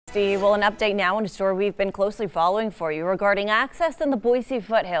Steve, well, an update now on a story we've been closely following for you regarding access in the Boise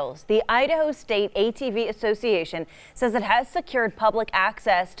foothills. The Idaho State ATV Association says it has secured public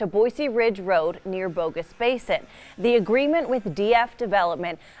access to Boise Ridge Road near Bogus Basin. The agreement with DF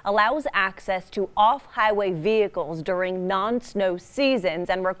Development allows access to off-highway vehicles during non-snow seasons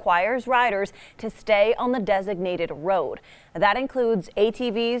and requires riders to stay on the designated road. That includes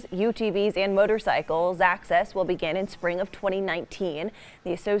ATVs, UTVs, and motorcycles. Access will begin in spring of 2019.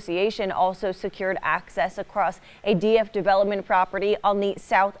 The association also secured access across a DF development property on the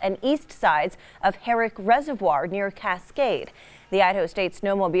south and east sides of Herrick Reservoir near Cascade. The Idaho State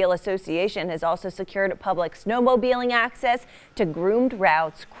Snowmobile Association has also secured public snowmobiling access to groomed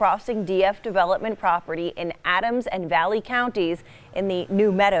routes crossing DF development property in Adams and Valley counties in the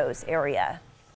New Meadows area.